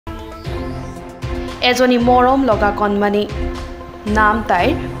এজনী মৰম লগা কণমানি নাম তাইৰ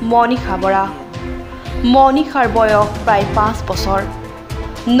মণিষা বৰা মণিষাৰ বয়স প্ৰায় 5 বছৰ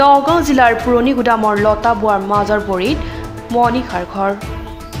নগাঁও জিলাৰ পুৰণি গুদামৰ লতা বুৱাৰ মাজৰ বৰিত মণিষাৰ ঘৰ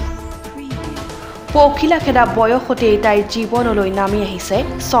পখিলা খেদা বয়সতেই তাইৰ জীৱনলৈ নামি আহিছে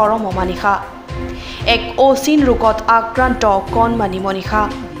চৰম অমানিশা এক অচিন ৰোগত আক্ৰান্ত কণমানি মণিষা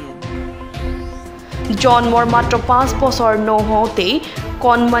জন্মৰ মাত্ৰ 5 বছৰ নহওঁতেই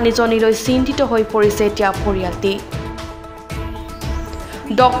কণমানিজনীলৈ চিন্তিত হৈ পৰিছে এতিয়া পৰিয়ালটি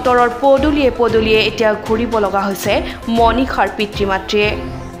ডক্টৰৰ পদুলিয়ে এতিয়া ঘূৰিব লগা হৈছে মণিষাৰ পিতৃ-মাতৃয়ে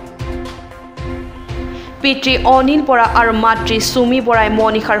পিতৃ অনিল বৰা আৰু মাতৃ সুমি বৰাই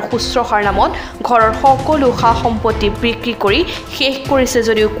মণিষাৰ শুশ্ৰূষাৰ নামত ঘৰৰ সকলো সা সম্পত্তি বিক্ৰী কৰি শেষ কৰিছে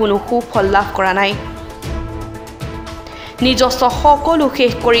যদিও কোনো সুফল লাভ কৰা নাই নিজস্ব সকলো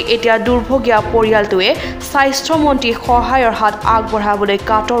শেষ কৰি এতিয়া দুৰ্ভগীয়া পৰিয়ালটোৱে স্বাস্থ্য মন্ত্ৰীৰ সহায়ৰ হাত আগবঢ়াবলৈ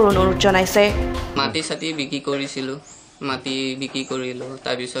কাতৰ অনুৰোধ জনাইছে মাটি সাতি বিক্ৰী কৰিছিলো মাটি বিক্ৰী কৰিলো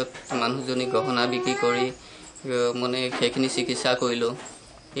তাৰ পিছত মানুহজনী গহনা বিক্ৰী কৰি মানে সেইখিনি চিকিৎসা কৰিলো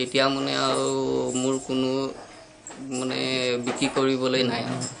এতিয়া মানে আৰু মোৰ কোনো মানে বিক্ৰী কৰিবলৈ নাই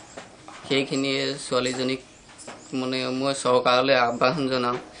সেইখিনি ছোৱালীজনীক মানে মই চৰকাৰলৈ আহ্বান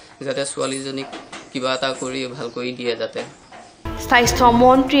জনাম যাতে ছোৱালীজনীক কিবা এটা কৰি ভাল কৰি দিয়ে যাতে স্বাস্থ্য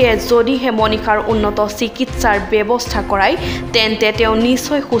মন্ত্ৰীয়ে যদিহে মণিষাৰ উন্নত চিকিৎসাৰ ব্যৱস্থা কৰায় তেন্তে তেওঁ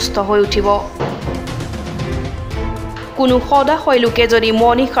নিশ্চয় সুস্থ হৈ উঠিব কোনো সদাশয় লোকে যদি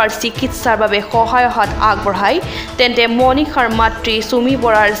মণিষাৰ চিকিৎসাৰ বাবে সহায়ৰ হাত আগবঢ়ায় তেন্তে মণিষাৰ মাতৃ সুমি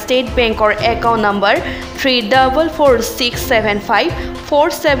বৰাৰ ষ্টেট বেংকৰ একাউণ্ট নম্বৰ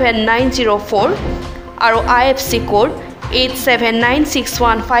 34467547904 আৰু IFC কোড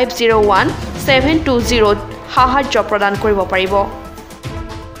 8796150172 সাহায্য প্ৰদান কৰিব পাৰিব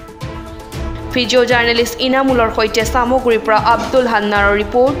ভিডিঅ' জাৰ্নেলিষ্ট ইনামুলৰ সৈতে সামগ্ৰীৰ পৰা আব্দুল হান্নাৰৰ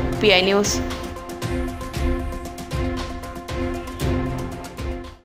ৰিপৰ্ট PI নিউজ